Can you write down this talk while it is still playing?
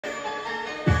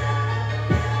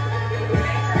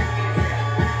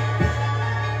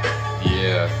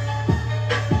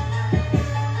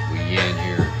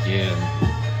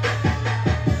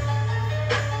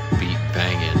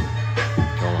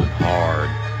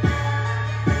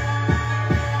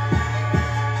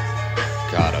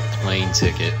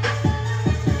plane ticket.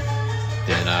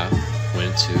 Then I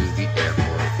went to the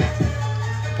airport,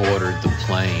 boarded the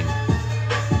plane,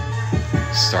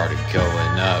 started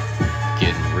going up,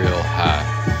 getting real high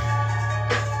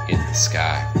in the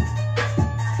sky.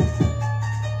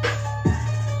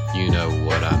 You know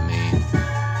what I mean.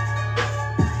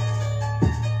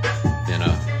 Then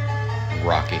a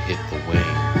rocket hit the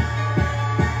wing.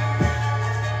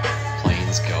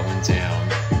 Plane's going down.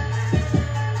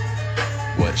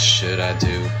 What should I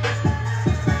do?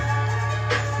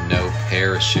 No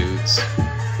parachutes,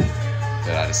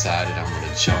 but I decided I'm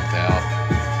gonna jump out.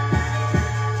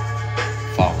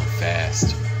 Falling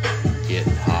fast,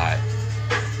 getting hot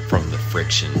from the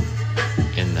friction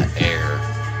in the air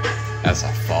as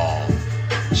I fall,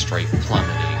 straight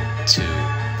plummeting to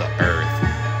the earth.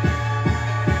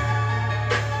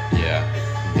 Yeah,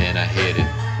 then I hit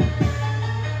it,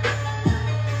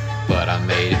 but I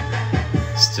made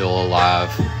it, still alive.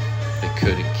 They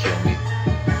couldn't kill me.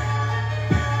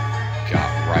 Got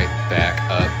right back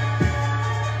up,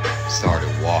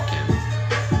 started walking,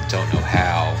 don't know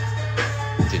how,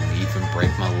 didn't even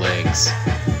break my legs.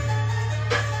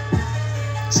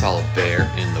 Saw a bear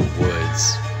in the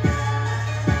woods,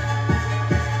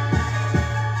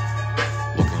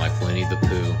 looking like Winnie the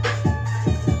Pooh.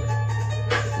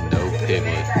 No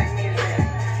piglet.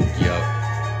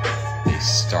 Yup, they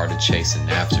started chasing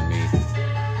after me.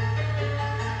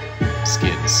 It's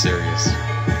getting serious.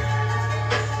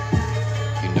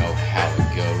 You know how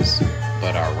it goes,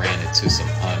 but I ran into some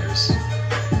hunters.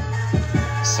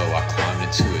 So I climbed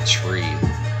into a tree.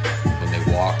 When they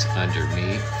walked under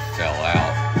me, fell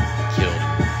out, killed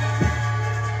me.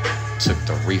 Took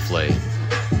the replay,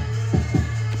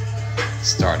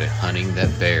 started hunting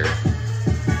that bear.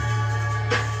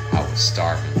 I was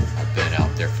starving. I've been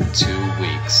out there for 2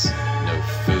 weeks, no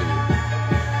food,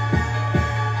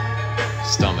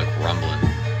 stomach rumbling,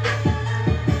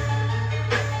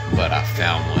 but I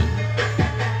found one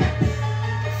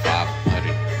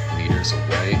 500 meters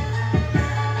away,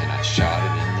 and I shot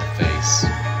it in the face.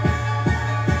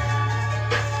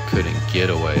 Couldn't get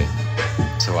away,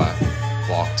 so I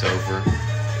walked over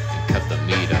and cut the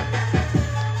meat up,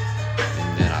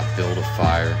 and then I built a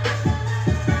fire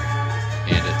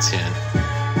and a tent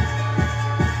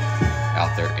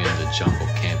out there in the jungle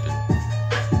camping.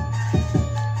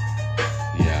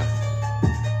 Yeah,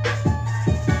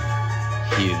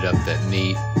 heated up that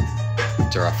meat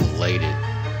after I filleted it,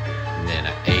 and then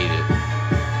I ate it.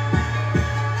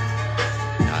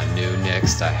 And I knew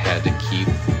next I had to keep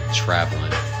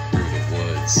traveling through the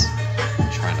woods,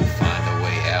 trying to find a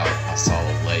way out. I saw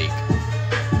a lake,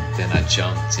 then I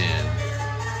jumped in.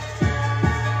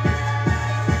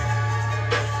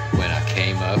 When I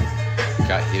came up,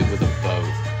 got hit with a boat.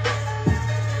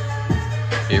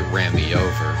 It ran me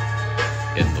over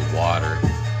in the water.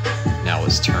 Now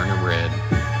it's turning red.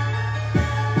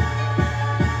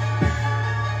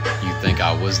 You think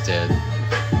I was dead,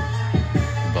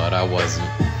 but I wasn't.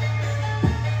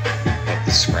 But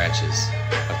the scratches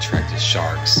attracted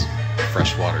sharks,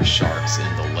 freshwater sharks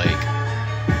in the lake.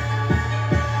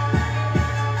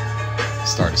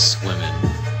 Started swimming.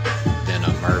 Then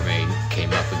a mermaid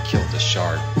came up and killed the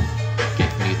shark,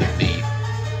 gave me the meat.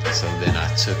 So then I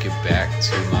took it back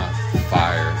to my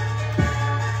fire,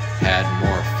 had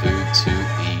more food to